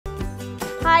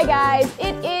Hi guys,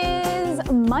 it is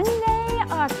Monday,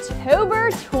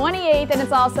 October 28th, and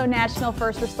it's also National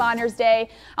First Responders Day.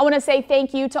 I want to say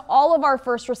thank you to all of our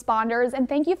first responders and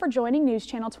thank you for joining News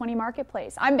Channel 20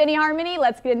 Marketplace. I'm Beni.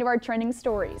 Let's get into our trending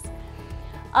stories.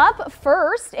 Up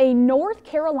first, a North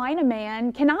Carolina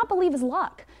man cannot believe his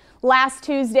luck. Last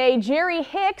Tuesday, Jerry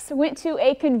Hicks went to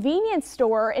a convenience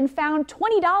store and found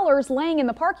 $20 laying in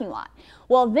the parking lot.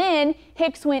 Well, then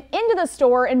Hicks went into the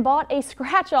store and bought a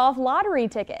scratch-off lottery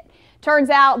ticket.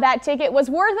 Turns out that ticket was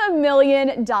worth $1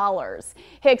 million.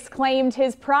 Hicks claimed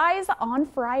his prize on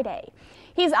Friday.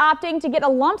 He's opting to get a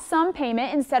lump sum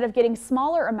payment instead of getting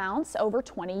smaller amounts over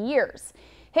 20 years.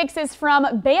 Hicks is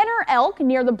from Banner Elk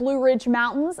near the Blue Ridge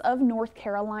Mountains of North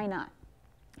Carolina.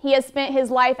 He has spent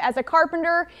his life as a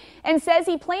carpenter and says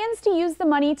he plans to use the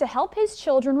money to help his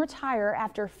children retire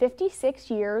after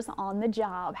 56 years on the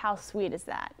job. How sweet is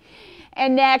that?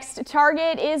 And next,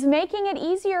 Target is making it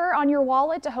easier on your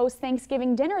wallet to host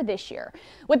Thanksgiving dinner this year.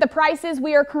 With the prices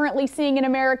we are currently seeing in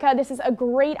America, this is a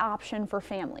great option for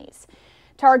families.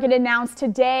 Target announced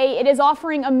today it is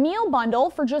offering a meal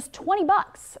bundle for just $20,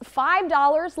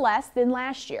 $5 less than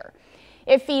last year.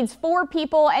 It feeds 4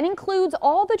 people and includes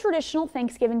all the traditional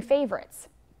Thanksgiving favorites.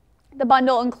 The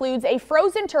bundle includes a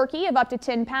frozen turkey of up to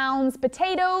 10 pounds,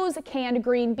 potatoes, canned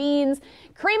green beans,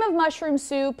 cream of mushroom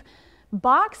soup,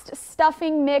 boxed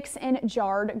stuffing mix, and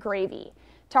jarred gravy.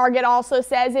 Target also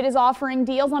says it is offering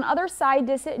deals on other side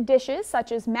dishes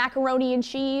such as macaroni and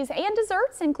cheese and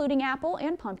desserts, including apple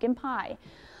and pumpkin pie.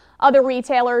 Other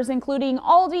retailers, including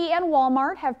Aldi and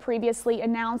Walmart, have previously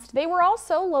announced they were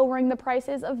also lowering the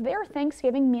prices of their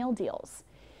Thanksgiving meal deals.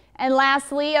 And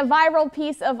lastly, a viral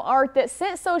piece of art that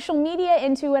sent social media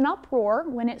into an uproar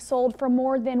when it sold for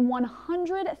more than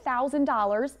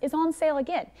 $100,000 is on sale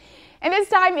again. And this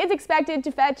time it's expected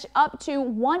to fetch up to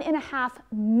 $1.5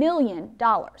 million.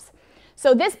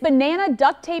 So this banana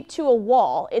duct taped to a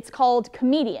wall, it's called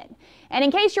Comedian. And in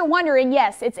case you're wondering,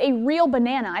 yes, it's a real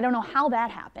banana. I don't know how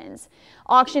that happens.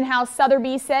 Auction house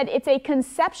Sotheby's said it's a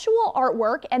conceptual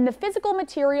artwork and the physical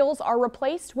materials are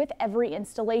replaced with every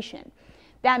installation.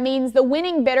 That means the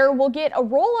winning bidder will get a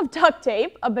roll of duct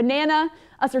tape, a banana,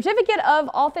 a certificate of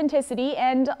authenticity,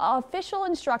 and official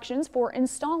instructions for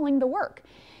installing the work.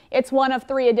 It's one of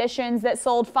 3 editions that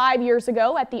sold 5 years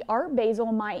ago at the Art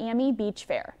Basel Miami Beach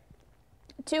Fair.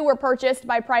 2 were purchased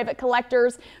by private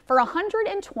collectors for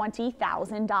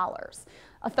 $120,000.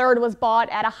 A third was bought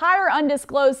at a higher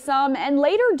undisclosed sum and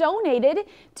later donated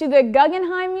to the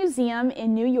Guggenheim Museum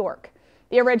in New York.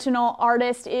 The original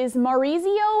artist is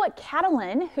Maurizio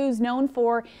Cattelan, who's known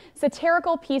for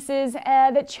satirical pieces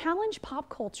that challenge pop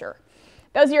culture.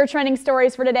 Those are your trending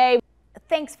stories for today.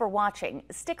 Thanks for watching.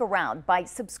 Stick around by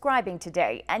subscribing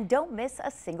today and don't miss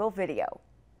a single video.